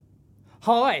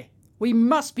Hi, we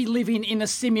must be living in a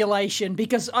simulation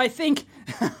because I think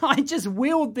I just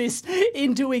willed this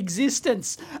into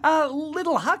existence.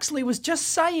 Little Huxley was just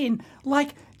saying,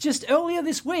 just earlier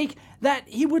this week, that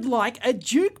he would like a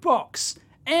jukebox.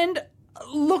 And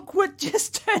look what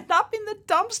just turned up in the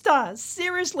dumpster.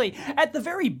 Seriously, at the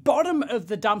very bottom of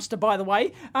the dumpster, by the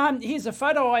way. Here's a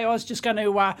photo I was just going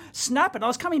to snap it. I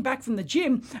was coming back from the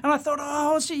gym and I thought,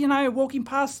 I was, walking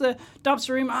past the dumpster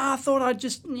room. I thought I'd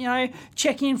just,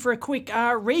 check in for a quick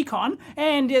recon.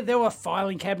 And there were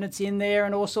filing cabinets in there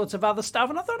and all sorts of other stuff.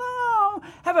 And I thought,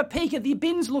 have a peek. The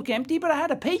bins look empty, but I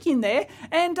had a peek in there.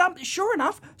 And sure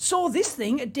enough, saw this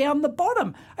thing down the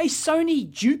bottom. A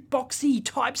Sony jukeboxy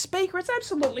type speaker. It's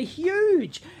absolutely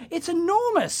huge. It's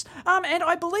enormous. And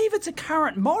I believe it's a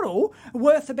current model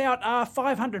worth about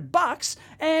 $500.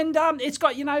 And it's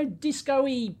got,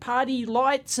 disco-y party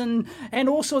lights and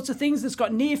all sorts of things. It's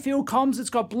got near-field comms. It's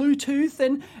got Bluetooth.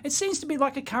 And it seems to be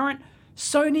like a current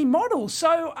Sony model.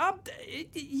 So,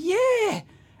 yeah,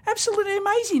 absolutely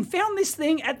amazing. Found this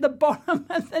thing at the bottom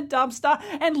of the dumpster.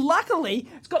 And luckily,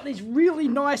 it's got these really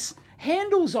nice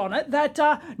handles on it that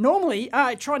normally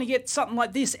trying to get something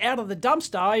like this out of the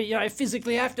dumpster, I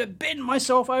physically have to bend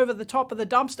myself over the top of the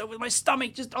dumpster with my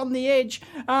stomach just on the edge,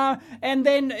 and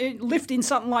then lifting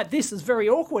something like this is very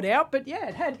awkward out. But yeah,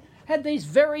 it had these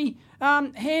very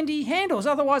handy handles.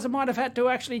 Otherwise, I might have had to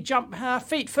actually jump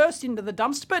feet first into the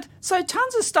dumpster. But so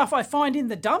tons of stuff I find in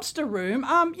the dumpster room.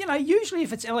 Usually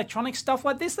if it's electronic stuff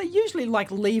like this, they usually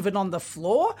leave it on the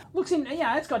floor.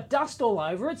 It's got dust all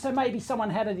over it. So maybe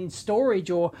someone had it in storage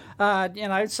or,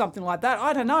 something like that.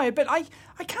 I don't know. But I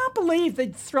can't believe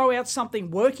they'd throw out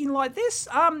something working like this.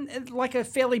 Like a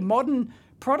fairly modern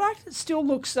product. It still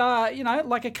looks,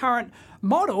 like a current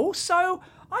model. So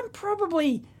I'm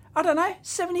probably,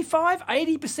 75,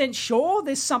 80% sure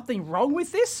there's something wrong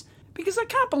with this, because I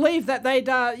can't believe that they'd,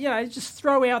 just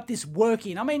throw out this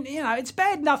working. I mean, it's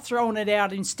bad enough throwing it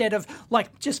out instead of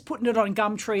just putting it on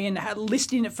Gumtree and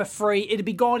listing it for free. It'd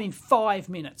be gone in 5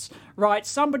 minutes, right?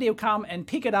 Somebody will come and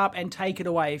pick it up and take it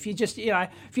away if you just,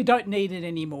 if you don't need it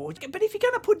anymore. But if you're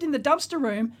going to put it in the dumpster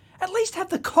room, at least have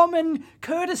the common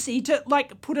courtesy to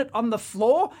put it on the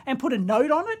floor and put a note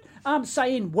on it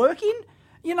saying working.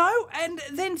 And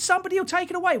then somebody will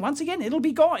take it away. Once again, it'll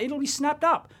be gone. It'll be snapped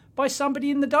up by somebody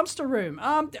in the dumpster room.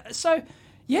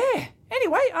 Yeah.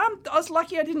 Anyway, I was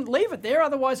lucky I didn't leave it there.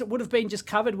 Otherwise, it would have been just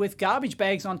covered with garbage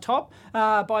bags on top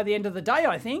by the end of the day,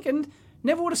 I think, and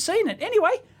never would have seen it.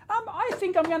 Anyway, I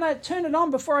think I'm going to turn it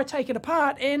on before I take it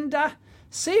apart and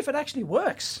see if it actually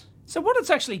works. So what it's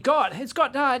actually got, it's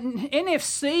got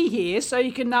NFC here, so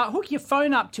you can hook your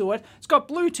phone up to it. It's got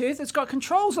Bluetooth, it's got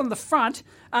controls on the front.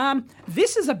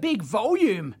 This is a big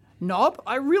volume knob.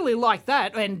 I really like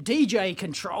that, and DJ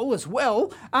control as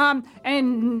well.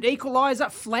 And equalizer,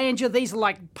 flanger, these are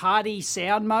like party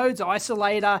sound modes,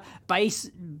 isolator, bass,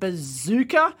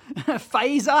 bazooka,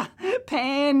 phaser,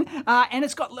 pan, and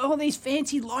it's got all these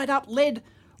fancy light up LED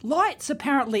lights,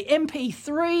 apparently,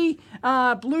 MP3,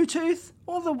 Bluetooth,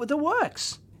 all the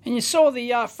works. And you saw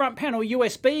the front panel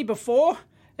USB before.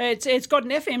 It's got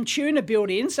an FM tuner built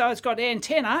in, so it's got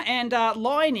antenna and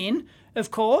line in,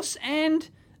 of course, and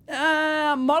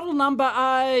model number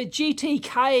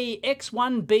GTK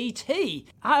X1BT,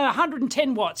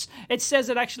 110 watts. It says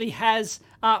it actually has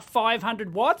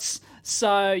 500 watts.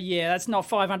 So, yeah, that's not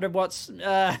 500 watts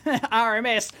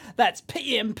RMS. That's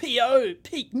PMPO,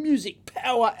 peak music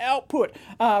power output,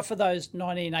 for those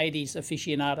 1980s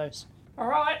aficionados. All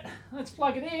right, let's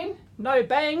plug it in. No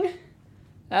bang.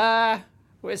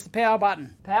 Where's the power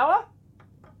button? Power?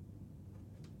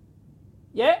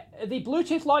 Yeah, the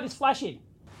Bluetooth light is flashing.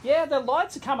 Yeah, the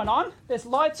lights are coming on. There's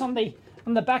lights on the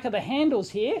back of the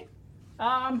handles here.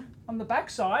 On the back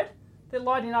side, they're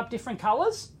lighting up different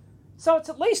colours. So it's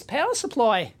at least power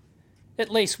supply.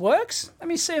 At least works. Let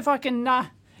me see if I can.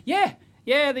 Yeah,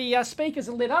 the speakers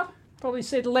are lit up. Probably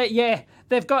see the LED. Yeah,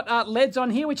 they've got LEDs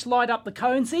on here which light up the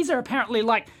cones. These are apparently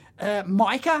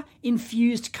mica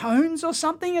infused cones or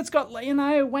something. It's got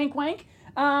wank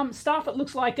stuff. It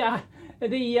looks like the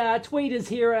tweeters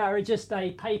here are just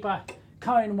a paper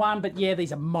cone one, but yeah,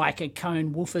 these are mica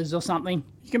cone woofers or something.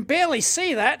 You can barely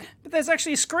see that, but there's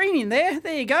actually a screen in there.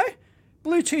 There you go.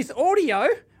 Bluetooth audio.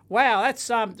 Wow, that's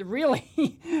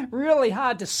really, really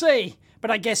hard to see. But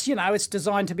I guess, it's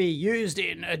designed to be used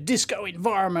in a disco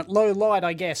environment, low light,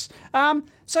 I guess.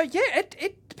 So yeah,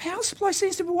 the power supply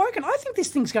seems to be working. I think this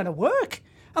thing's going to work.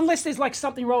 Unless there's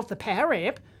something wrong with the power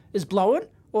amp is blowing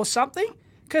or something.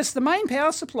 Because the main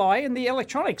power supply and the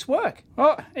electronics work.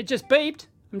 Oh, it just beeped.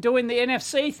 I'm doing the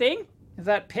NFC thing. If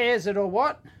that pairs it or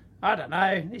what, I don't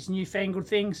know. These newfangled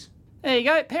things. There you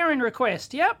go, pairing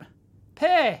request, yep.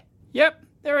 Pair, yep,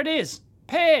 there it is,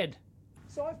 paired.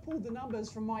 So I've pulled the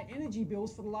numbers from my energy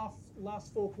bills for the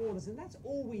last 4 quarters, and that's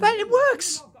all we But it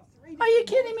works! Are you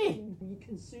kidding me?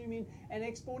 Consuming and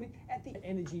exporting at the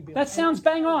energy bill. That sounds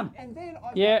bang on. And then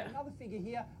I've yeah. got another figure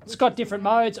here. It's got different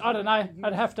modes. I don't know.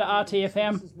 I'd have to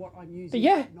RTFM. But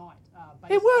yeah,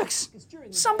 it works.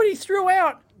 Somebody threw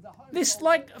out this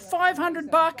like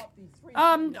 $500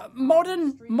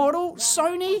 modern model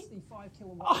Sony.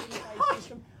 Oh,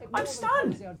 I'm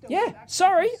stunned. Yeah,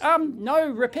 sorry. No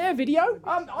repair video.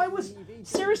 I was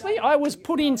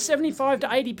put in 75 to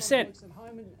 80%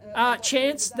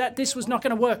 chance that this was not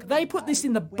going to work. They put this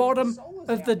in the bottom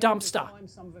of the dumpster.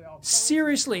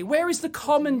 Seriously, where is the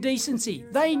common decency?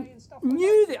 They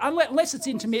knew that, unless it's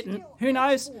intermittent. Who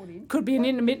knows? Could be an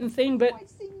intermittent thing, but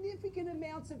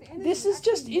this is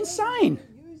just insane.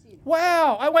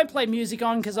 Wow, I won't play music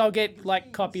on because I'll get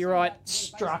like copyright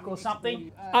struck or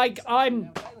something.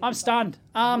 I'm stunned.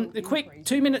 A quick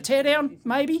 2-minute teardown,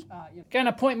 maybe. Going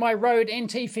to point my Rode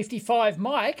NT55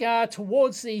 mic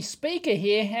towards the speaker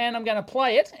here, and I'm going to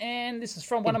play it. And this is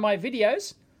from one of my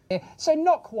videos. So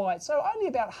not quite. So only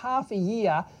about half a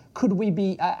year could we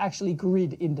be actually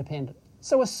grid independent.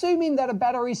 So assuming that a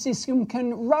battery system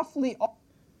can roughly...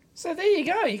 So there you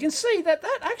go. You can see that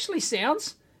actually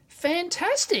sounds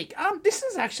fantastic. This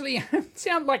is actually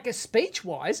sound like a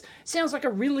speech-wise sounds like a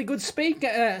really good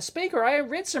speaker. I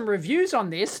read some reviews on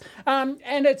this, and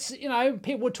it's, you know,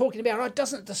 people were talking about, oh, it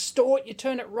doesn't distort. You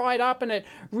turn it right up, and it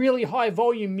really high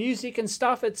volume music and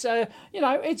stuff. It's you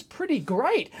know, it's pretty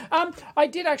great. I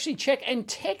did actually check, and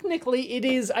technically it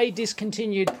is a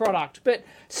discontinued product, but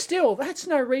still, that's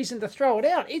no reason to throw it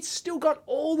out. It's still got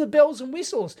all the bells and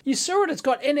whistles. You saw it. It's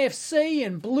got NFC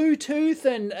and Bluetooth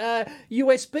and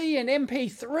USB and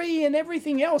MP3 and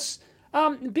everything else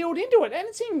built into it, and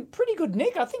it's in pretty good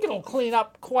nick. I think it'll clean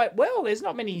up quite well. There's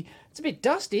not many, it's a bit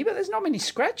dusty, but there's not many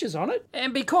scratches on it.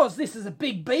 And because this is a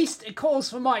big beast, it calls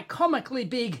for my comically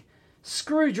big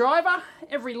screwdriver.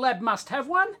 Every lab must have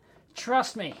one.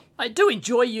 Trust me. I do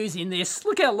enjoy using this.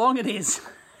 Look how long it is.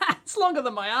 It's longer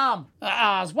than my arm.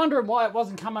 I was wondering why it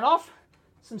wasn't coming off.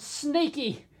 Some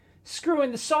sneaky screw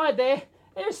in the side there.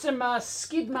 There's some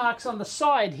skid marks on the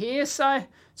side here, so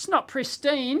it's not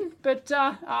pristine, but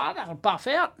that'll buff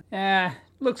out.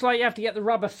 Looks like you have to get the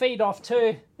rubber feet off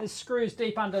too. There's screws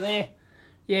deep under there.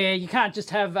 Yeah, you can't just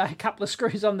have a couple of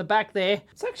screws on the back there.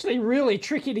 It's actually really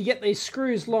tricky to get these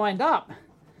screws lined up.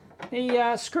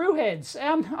 The screw heads.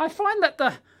 I find that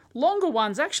the longer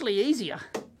one's actually easier.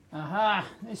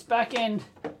 This back end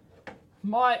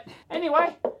might...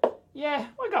 Anyway, yeah,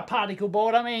 we got particle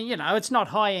board. I mean, you know, it's not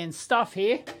high-end stuff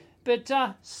here, but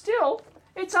still,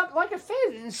 it's up like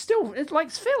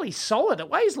it's fairly solid. It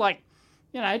weighs like,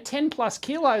 you know, 10 plus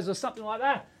kilos or something like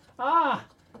that.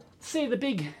 See the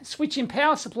big switch in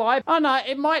power supply. Oh no,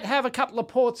 it might have a couple of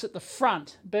ports at the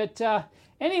front, but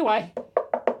anyway,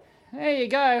 there you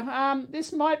go.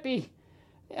 This might be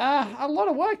a lot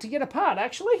of work to get apart,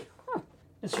 actually.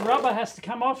 This rubber has to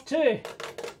come off too.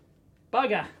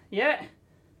 Bugger, yeah.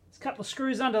 There's a couple of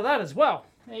screws under that as well.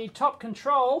 The top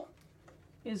control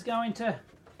is going to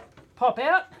pop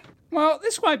out. Well,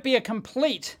 this won't be a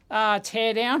complete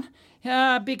teardown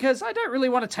because I don't really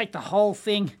want to take the whole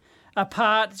thing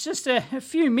apart. It's just a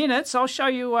few minutes. I'll show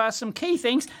you some key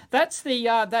things. That's the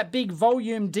that big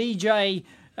volume DJ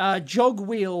jog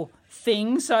wheel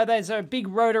thing. So there's a big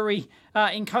rotary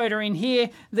encoder in here.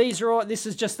 This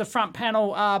is just the front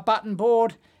panel button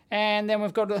board, and then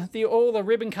we've got all the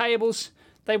ribbon cables.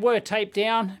 They were taped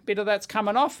down. A bit of that's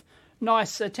coming off.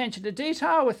 Nice attention to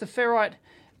detail with the ferrite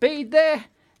bead there.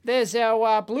 There's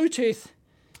our Bluetooth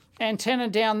antenna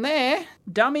down there.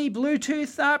 Dummy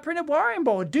Bluetooth printed wiring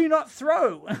board. Do not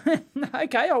throw.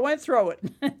 Okay, I won't throw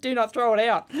it. Do not throw it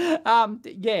out.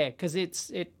 Yeah, because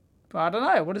I don't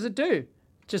know. What does it do?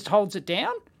 Just holds it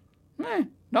down?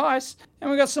 Nice. And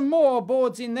we've got some more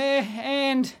boards in there,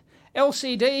 and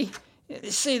LCD. You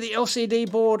see the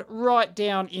LCD board right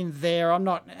down in there. I'm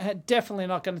definitely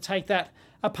not going to take that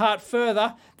apart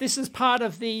further. This is part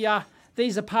of the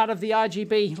these are part of the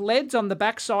RGB LEDs on the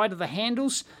back side of the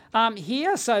handles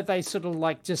here, so they sort of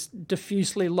like just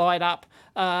diffusely light up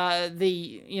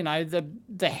the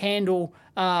handle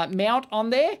mount on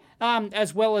there,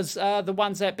 as well as the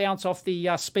ones that bounce off the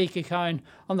speaker cone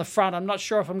on the front. I'm not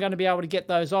sure if I'm going to be able to get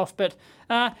those off, but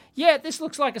yeah, this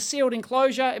looks like a sealed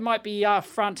enclosure. It might be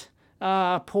front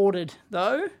ported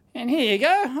though. And here you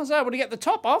go. I was able to get the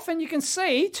top off, and you can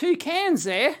see 2 cans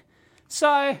there.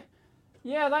 So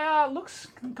yeah, they looks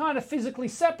kind of physically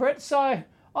separate. So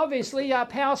obviously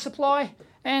power supply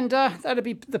And that'd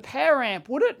be the power amp,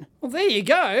 would it? Well, there you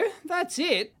go. That's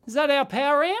it. Is that our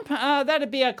power amp?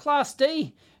 That'd be a Class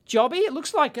D jobby. It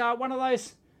looks like one of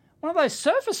those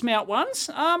surface mount ones.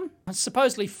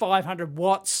 Supposedly 500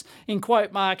 watts in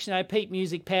quote marks, peak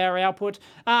music power output.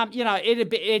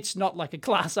 It's not like a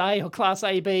Class A or Class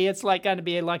AB. It's like going to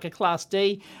be like a Class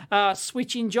D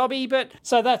switching jobby. But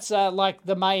so that's like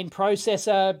the main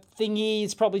processor thingy.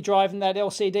 It's probably driving that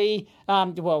LCD.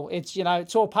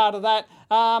 It's all part of that.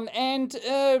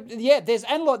 There's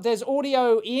analog, there's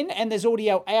audio in and there's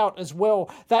audio out as well.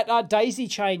 That daisy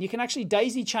chain, you can actually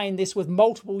daisy chain this with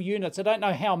multiple units. I don't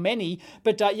know how many,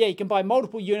 but you can buy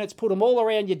multiple units, put them all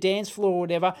around your dance floor or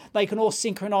whatever. They can all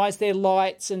synchronize their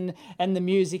lights and the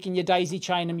music, and you daisy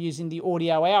chain them using the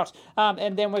audio out.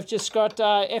 And then we've just got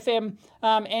FM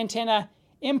antenna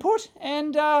input,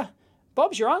 and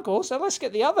Bob's your uncle. So let's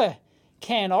get the other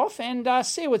can off and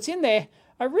see what's in there.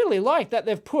 I really like that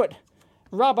they've put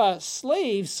rubber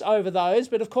sleeves over those,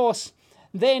 but of course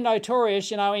they're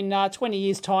notorious, in 20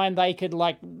 years time they could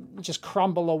just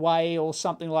crumble away or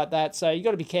something like that, so you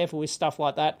got to be careful with stuff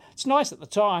like that. It's nice at the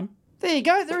time. There you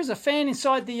go, there is a fan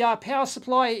inside the power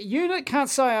supply unit. Can't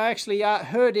say I actually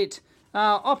heard it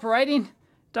operating.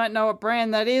 Don't know what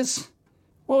brand that is.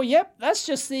 Well, yep, that's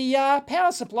just the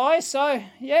power supply. So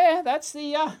yeah, that's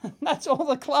the that's all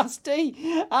the Class D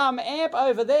amp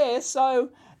over there.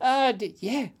 So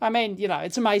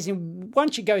it's amazing.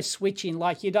 Once you go switching,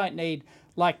 you don't need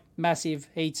massive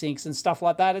heat sinks and stuff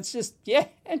like that. It's just,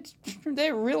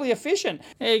 they're really efficient.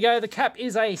 There you go. The cap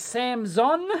is a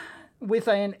Samsung with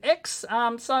an X.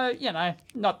 Not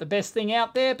the best thing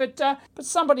out there, but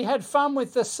somebody had fun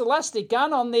with the Celastic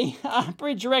gun on the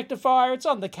bridge rectifier. It's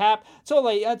on the cap. It's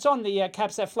on the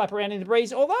caps that flap around in the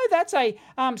breeze. Although that's a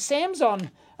Samsung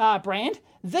brand,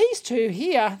 these two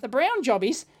here, the brown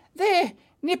jobbies, they're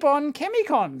Nippon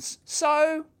Chemicons.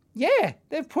 So yeah,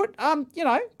 they've put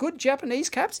good Japanese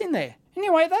caps in there.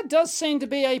 Anyway, that does seem to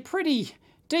be a pretty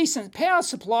decent power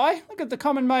supply. Look at the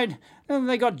common mode.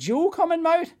 They got dual common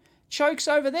mode chokes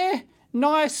over there.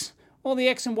 Nice. All the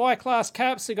X and Y class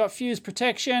caps. They got fuse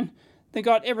protection. They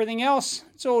got everything else.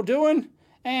 It's all doing.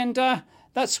 And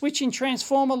that switching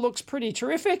transformer looks pretty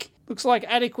terrific. Looks like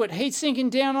adequate heat sinking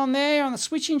down on there on the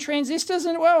switching transistors.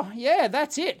 And well, yeah,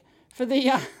 that's it for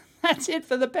the that's it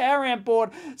for the power amp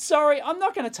board. Sorry, I'm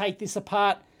not going to take this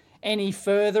apart any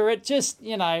further. It just,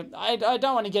 I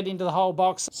don't want to get into the whole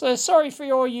box. So sorry for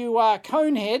all you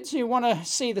cone heads who want to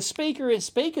see the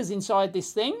speakers inside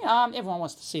this thing. Everyone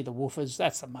wants to see the woofers.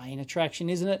 That's the main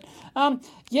attraction, isn't it?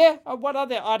 What are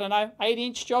there? I don't know,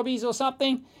 8-inch jobbies or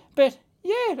something. But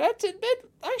yeah, it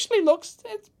actually looks,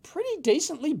 it's pretty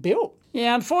decently built.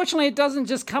 Yeah, unfortunately it doesn't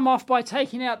just come off by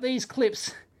taking out these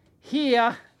clips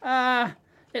here.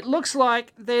 It looks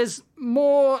like there's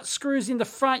more screws in the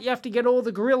front. You have to get all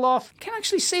the grill off. You can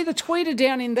actually see the tweeter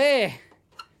down in there.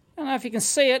 I don't know if you can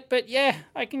see it, but yeah,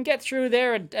 I can get through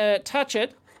there and touch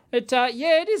it. It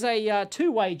is a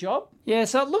two-way job. Yeah,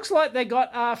 so it looks like they got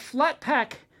a flat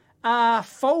pack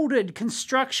folded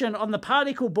construction on the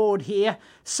particle board here.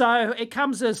 So it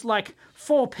comes as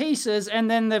 4 pieces,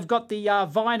 and then they've got the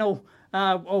vinyl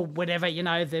or whatever,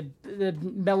 the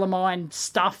melamine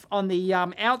stuff on the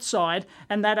outside,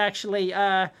 and that actually,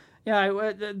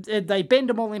 they bend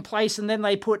them all in place, and then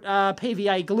they put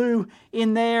PVA glue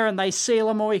in there, and they seal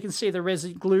them all. You can see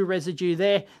the glue residue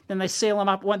there. Then they seal them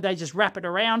up, they just wrap it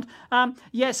around.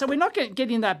 So we're not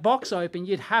getting that box open.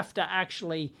 You'd have to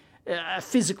actually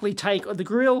physically take the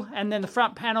grill, and then the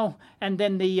front panel, and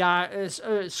then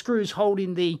the screws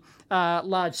holding the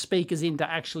large speakers in to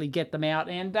actually get them out.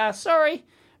 And sorry, I'm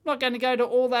not going to go to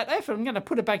all that effort. I'm going to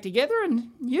put it back together and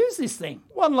use this thing.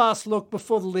 One last look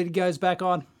before the lid goes back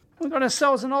on. We've got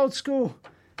ourselves an old school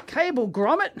cable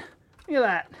grommet. Look at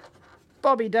that.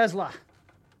 Bobby Dazzler.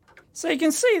 So you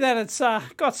can see that it's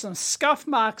got some scuff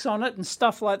marks on it and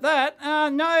stuff like that.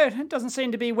 No, it doesn't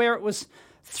seem to be where it was.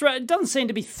 It doesn't seem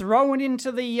to be thrown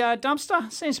into the dumpster.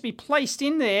 It seems to be placed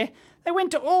in there. They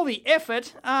went to all the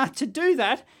effort to do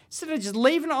that instead of just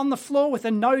leaving it on the floor with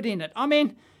a note in it. I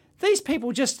mean, these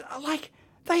people just,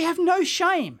 they have no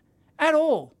shame at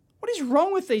all. What is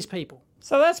wrong with these people?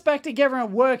 So that's back together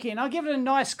and working. I'll give it a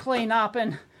nice clean up.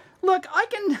 And look,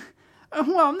 I'm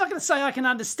not going to say I can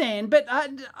understand, but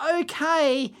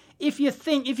okay, if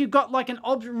you've got an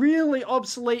really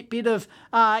obsolete bit of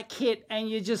kit and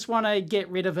you just want to get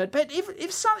rid of it. But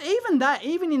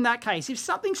even in that case, if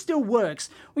something still works,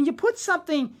 when you put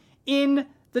something in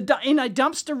a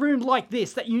dumpster room like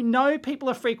this that people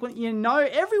are frequent,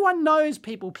 everyone knows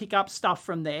people pick up stuff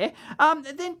from there,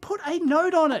 then put a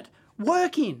note on it,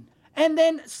 working. and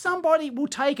then somebody will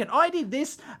take it. I did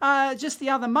this just the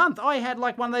other month. I had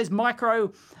like one of those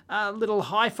micro little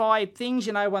hi-fi things,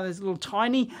 one of those little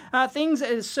tiny things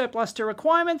as surplus to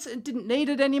requirements. It didn't need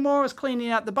it anymore. I was cleaning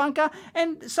out the bunker,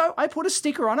 and so I put a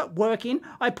sticker on it, working.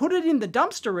 I put it in the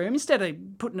dumpster room instead of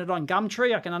putting it on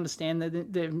Gumtree. I can understand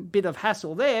the bit of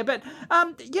hassle there, but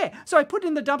so I put it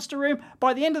in the dumpster room.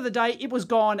 By the end of the day, it was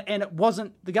gone, and it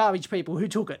wasn't the garbage people who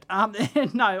took it.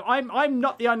 No, I'm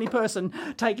not the only person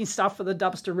taking stuff for the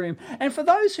dumpster room. And for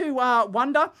those who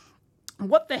wonder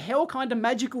what the hell kind of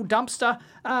magical dumpster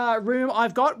room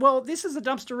I've got, well, this is a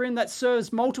dumpster room that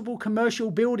serves multiple commercial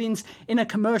buildings in a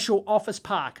commercial office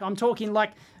park. I'm talking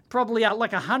like probably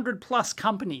like 100+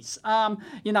 companies,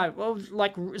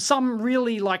 like some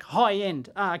really like high-end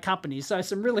companies. So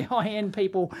some really high-end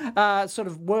people sort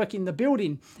of work in the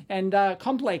building and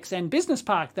complex and business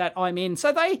park that I'm in.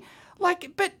 So they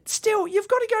but still, you've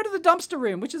got to go to the dumpster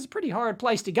room, which is a pretty horrid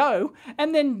place to go,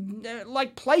 and then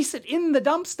place it in the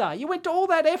dumpster. You went to all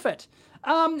that effort.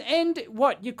 And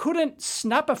what, you couldn't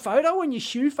snap a photo on your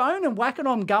shoe phone and whack it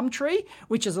on Gumtree,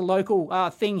 which is a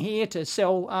local thing here to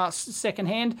sell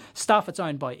secondhand stuff. It's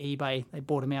owned by eBay. They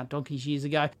bought them out donkeys years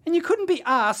ago. And you couldn't be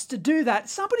asked to do that.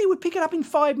 Somebody would pick it up in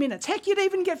 5 minutes. Heck, you'd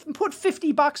even put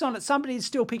 $50 on it. Somebody would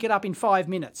still pick it up in 5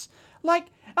 minutes.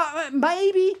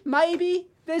 Maybe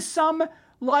there's some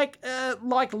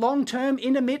long-term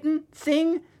intermittent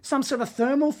thing, some sort of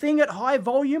thermal thing at high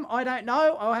volume. I don't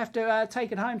know. I'll have to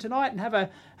take it home tonight and have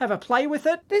a play with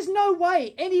it. There's no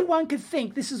way anyone could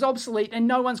think this is obsolete and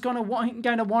no one's going to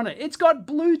want it. It's got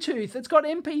Bluetooth, it's got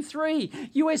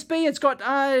MP3, USB, it's got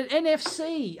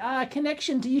NFC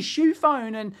connection to your shoe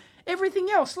phone and everything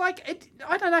else.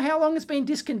 I don't know how long it's been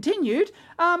discontinued,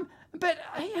 but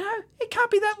it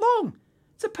can't be that long.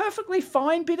 It's a perfectly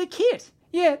fine bit of kit.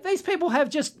 Yeah, these people have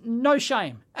just no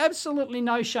shame. Absolutely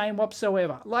no shame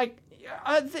whatsoever.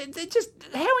 They're just,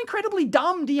 how incredibly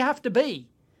dumb do you have to be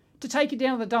to take it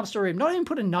down to the dumpster room? Not even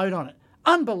put a note on it.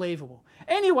 Unbelievable.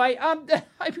 Anyway,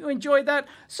 hope you enjoyed that.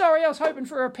 Sorry, I was hoping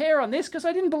for a repair on this because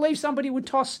I didn't believe somebody would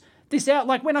toss this out.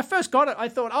 When I first got it, I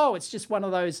thought, it's just one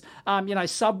of those,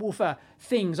 subwoofer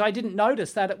things. I didn't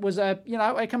notice that it was a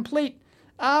complete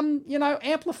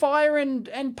amplifier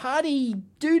and party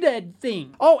doodad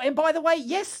thing. Oh, and by the way,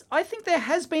 yes, I think there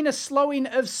has been a slowing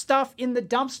of stuff in the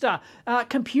dumpster.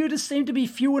 Computers seem to be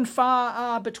few and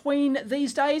far between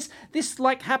these days. This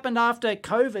happened after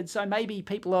COVID, so maybe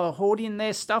people are hoarding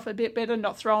their stuff a bit better,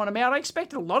 not throwing them out. I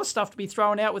expected a lot of stuff to be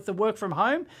thrown out with the work from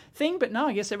home thing, but no,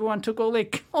 I guess everyone took all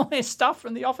their stuff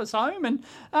from the office home, and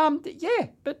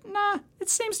but nah, it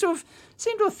seemed to have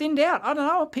thinned out. I don't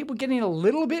know, are people getting a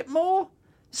little bit more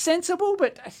sensible?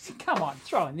 But come on,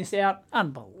 throwing this out,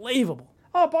 unbelievable.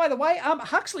 Oh, by the way,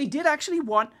 Huxley did actually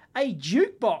want a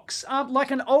jukebox,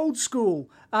 like an old school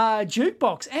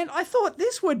jukebox, and I thought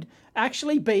this would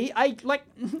actually be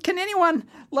can anyone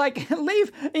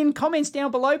leave in comments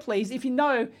down below, please, if you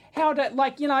know how to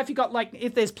if you got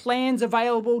if there's plans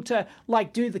available to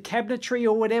do the cabinetry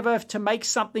or whatever to make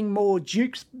something more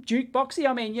jukeboxy.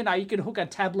 I mean, you could hook a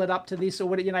tablet up to this or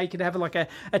whatever, you could have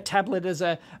a tablet as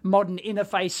a modern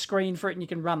interface screen for it, and you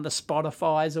can run the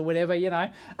Spotify's or whatever,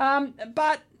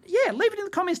 but yeah, leave it in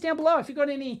the comments down below if you've got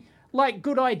any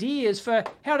good ideas for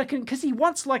how to, because he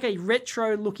wants a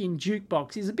retro looking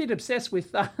jukebox. He's a bit obsessed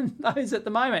with those at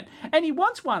the moment, and he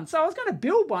wants one. So I was going to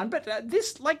build one, but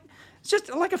this it's just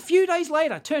a few days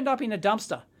later turned up in a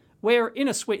dumpster. We're in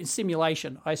a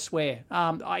simulation, I swear.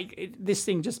 This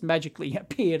thing just magically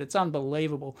appeared. It's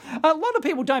unbelievable. A lot of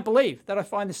people don't believe that I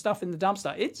find this stuff in the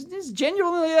dumpster. It's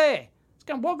genuinely there. It's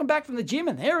going, welcome back from the gym,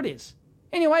 and there it is.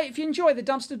 Anyway, if you enjoy the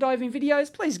dumpster diving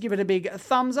videos, please give it a big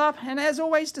thumbs up, and as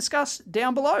always, discuss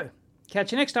down below.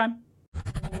 Catch you next time.